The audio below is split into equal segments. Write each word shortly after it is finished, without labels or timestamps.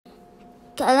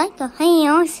like the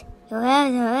hands.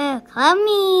 Call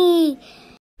me.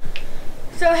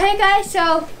 So hey guys,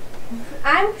 so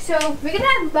we're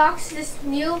gonna unbox this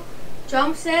new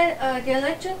drum set, the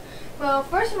electric. Well,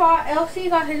 first of all, LC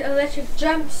got his electric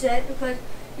drum set because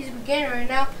he's a beginner right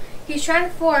now. He's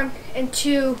transformed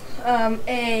into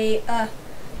a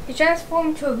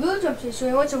real drum set. So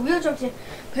he wants a real drum set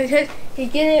because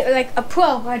he's getting like a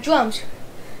pro at drums.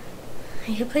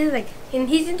 He plays like, and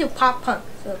he's into pop punk.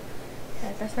 So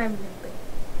yeah, that's not even big.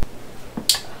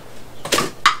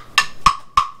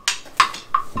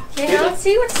 Okay, now let's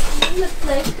see what it looks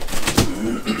like.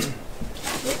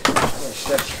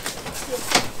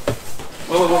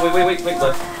 Wait,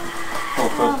 bud.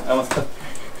 Oh, I almost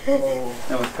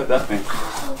cut that thing.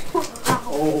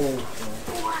 Oh.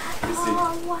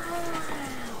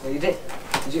 Wow. You did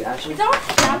you actually? It's all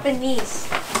Japanese.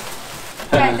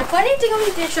 Yeah, the funny thing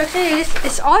about the instruction is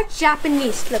it's all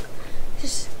Japanese. Look,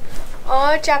 just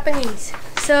all Japanese.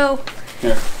 So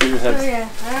here are your heads. Oh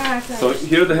yeah. So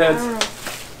here are the heads.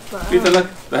 Ethan, look,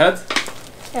 the heads.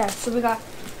 Yeah. So we got.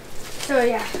 So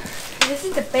yeah, this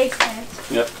is the base head.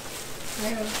 Yep.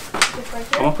 Right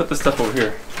I'm gonna put this stuff over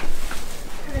here.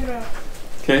 Go.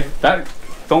 Okay, that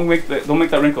don't make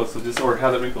that wrinkle. So just or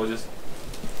have that wrinkle just.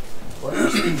 What?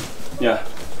 Yeah.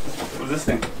 What is this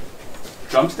thing?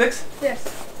 Drumsticks? Yes.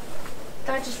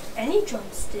 Not just any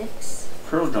drumsticks.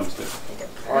 Pearl drumsticks. Like a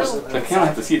pearl. The camera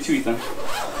have to see it too, Ethan.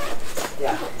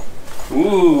 Yeah.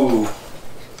 Ooh.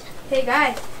 Hey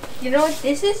guys, you know what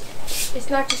this is? It's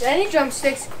not just any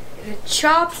drumsticks. It's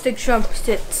chopstick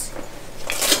drumsticks.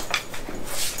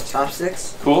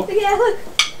 Chopsticks? Cool. Yeah, look.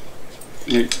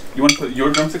 You want to put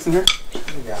your drumsticks in here?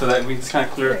 Yeah. So that we just kind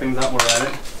of clear things out while we're at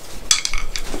it.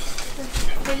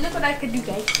 Hey, look what I could do,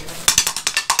 guys.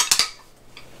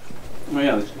 Oh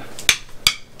yeah.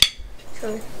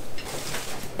 So,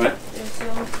 Right? so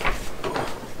I'm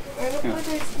gonna put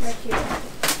this right here.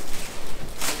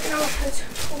 And I'll put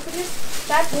this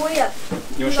bad boy up.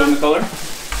 You want to show them the color?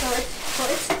 So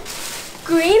it's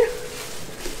green.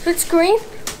 So it's green.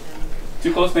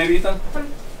 Too close maybe, Ethan? I'm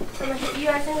gonna hit you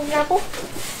as an example.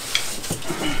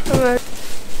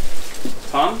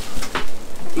 Tom?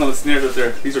 No, the snares are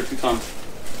there. These are two toms.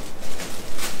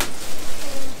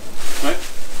 Right?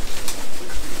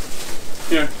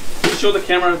 Here. Just show the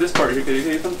camera this part here,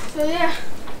 Ethan. So yeah.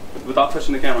 Without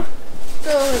touching the camera.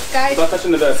 So guys, Without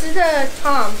touching the desk. this is a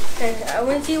tom. And I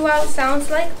want to see what it sounds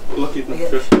like. Look, Ethan. Yeah.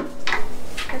 Good.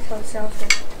 That's how it sounds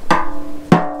like.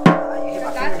 You hit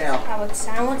my That's fingernail. how it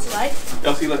sounds like.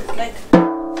 Elsie, look. Like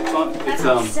It's on. that's It's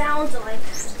how it sounds like.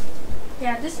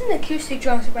 Yeah, this is an acoustic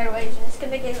drum set, by the way. So it's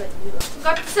gonna get like we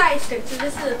got the side stick. So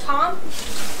this is a tom. This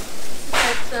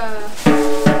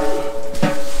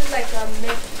is like a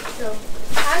mix. So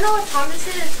I don't know what tom this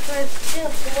is. It's for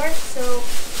Singapore. So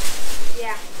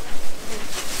yeah.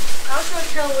 I'll also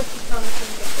tell what the tom is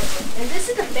gonna get. And this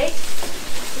is the bass.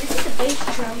 This is the bass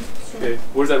drum. So okay,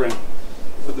 where's that ring?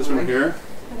 Put this ring here.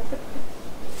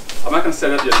 I'm not gonna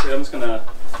set it up yet. Okay? I'm just gonna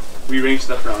rearrange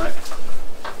stuff around, right?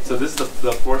 So this is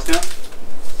the floor stand,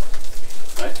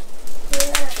 right?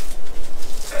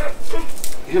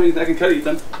 yeah. I can cut it,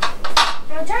 Ethan.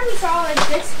 I'm trying to saw like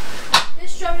this.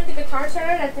 This drum is the guitar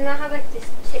center that did not have like this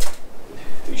tip.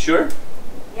 You sure?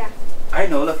 Yeah. I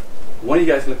know that. One of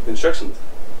you guys can look at the instructions.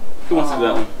 Who wants to do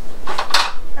that one?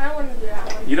 I don't want to do that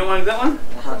one. You don't want to do that one?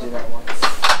 I'll do that one.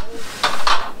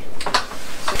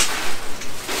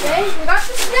 Okay, we got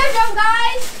the snare drum,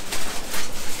 guys.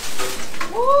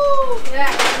 Woo!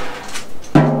 Yeah.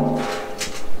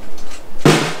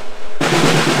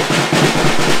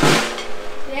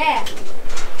 Yeah.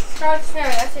 Start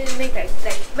snare. That's how you make that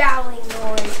rattling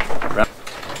noise.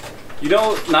 You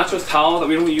know Nacho's towel that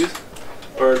we don't use?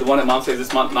 Or the one that Mom says is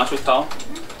Nacho's towel?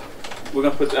 We're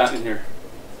going to put that in here.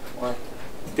 Why?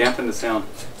 Dampen the sound.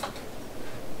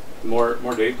 More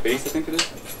bass, I think it is.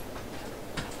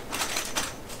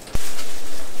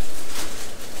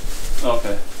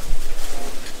 Okay.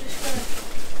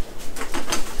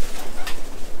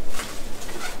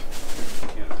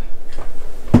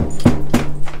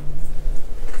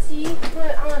 See,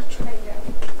 but I'm gonna try it out.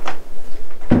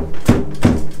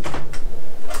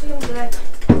 See, I'm good.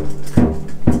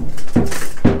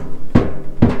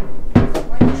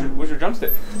 Where's your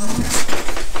drumstick?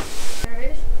 There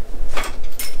it is.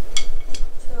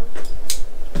 So.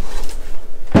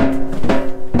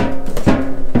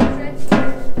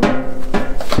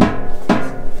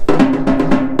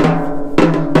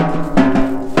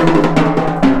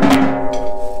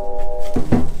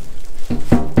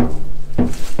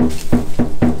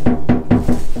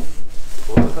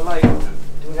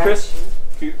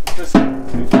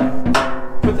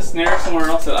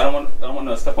 I don't want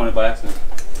to step on it by accident.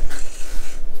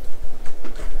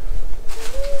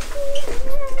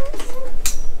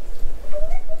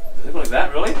 Does it go like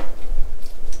that, really?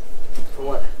 For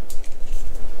what?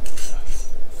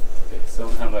 Okay, so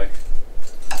I'm kind of like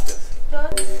this.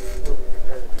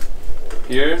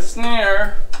 Here's the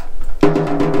snare.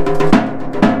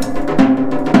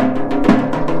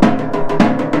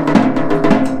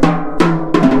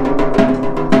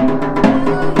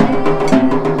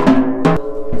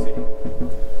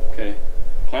 Okay,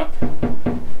 clamp.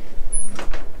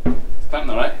 It's clamped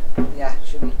now, right? Yeah,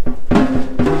 should be.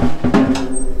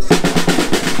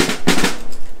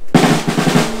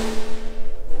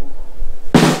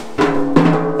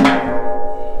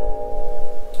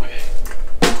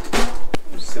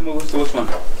 Similar to which one?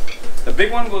 The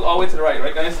big one goes all the way to the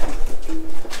right, guys?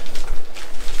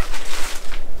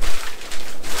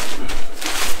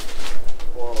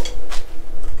 Whoa.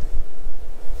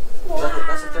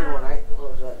 That's the third one, right?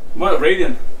 What was that? What?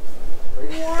 Radian.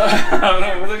 Right? I don't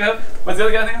know. What's the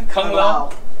other guy's name? Kung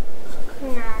Lao?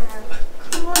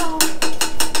 Wow.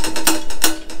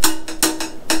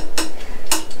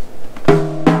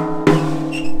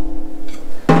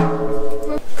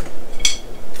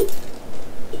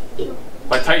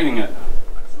 By tightening it.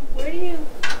 Where do you?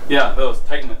 Yeah, those.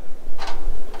 Tighten it.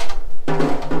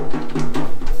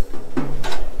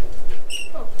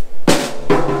 Oh.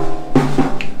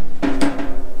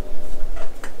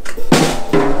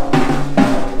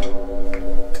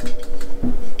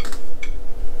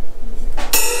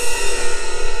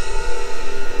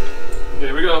 Okay,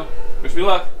 here we go. Wish me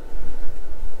luck.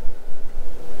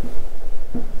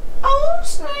 Oh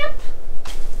snap!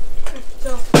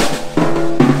 So.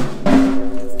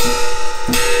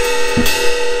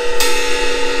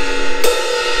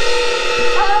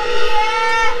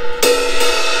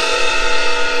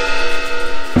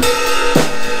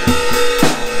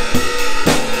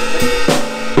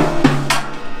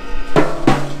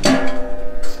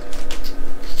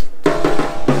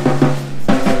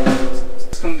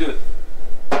 Just gonna do it.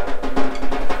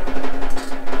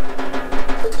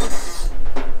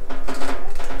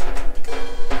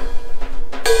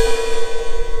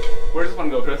 Where does this one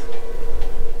go, Chris?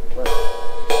 What?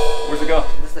 Where's it go?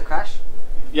 This is the crash?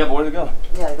 Yeah, but where'd it go?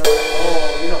 Yeah, it goes.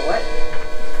 Oh, you know what?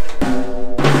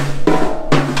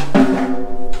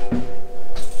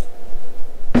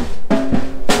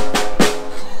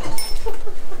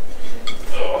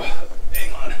 Oh,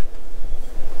 hang on.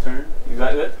 Turn. You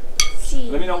got it? See.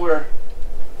 Let me know where.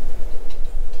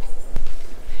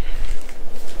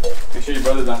 Make sure your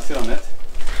brother doesn't sit on it.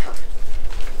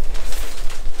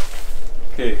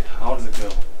 Okay, how does it go?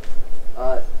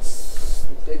 The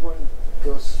big one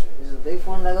goes. Is it the big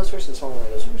one that goes first or the small one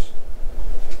that goes first?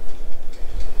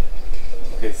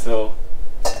 Okay, so.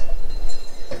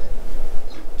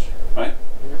 Right?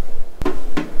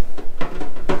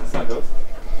 That's how it goes?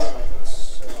 I think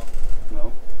so.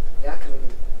 No. Yeah, because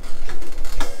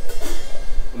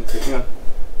Let's see, hang on.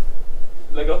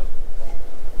 Let go.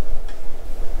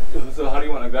 So how do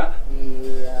you want, like that?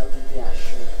 yeah,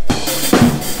 sure.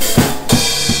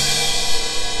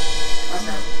 That's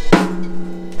not.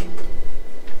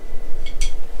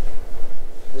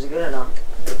 Is it good or not?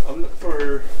 I'm looking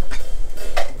for.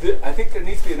 I think there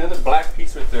needs to be another black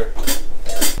piece right there.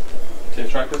 Okay,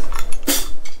 try this.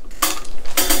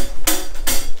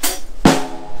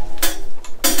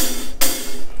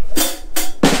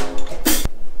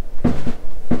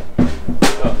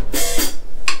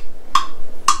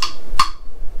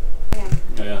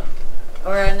 Yeah.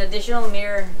 Or an additional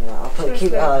mirror. Yeah, I'll put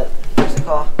keep. What's it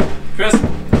called? Chris,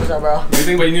 what What's up, bro? do you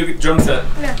think about your new drum set?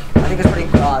 Yeah. I think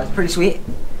it's pretty sweet.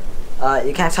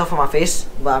 You can't tell from my face,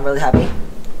 but I'm really happy.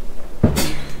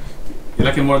 You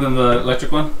like it more than the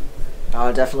electric one?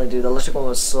 Definitely, dude. The electric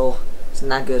one it's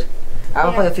not good. I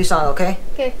will play a few songs, okay?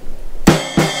 Okay.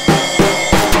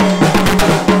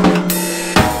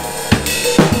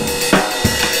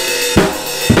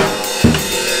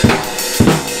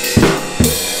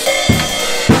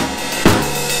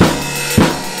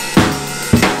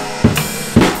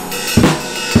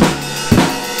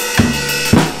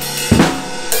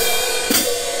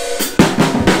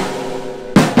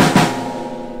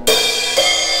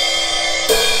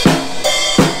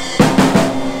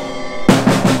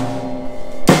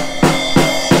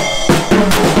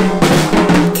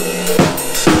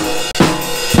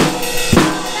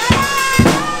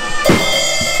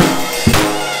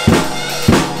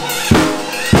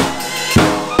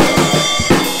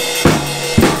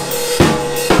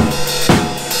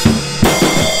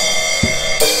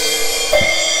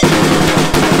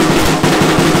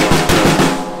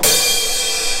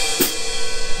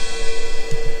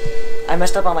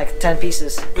 up on like 10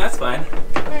 pieces. That's fine.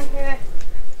 Yeah.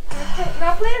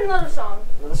 Now play another song.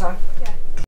 Another song? Yeah.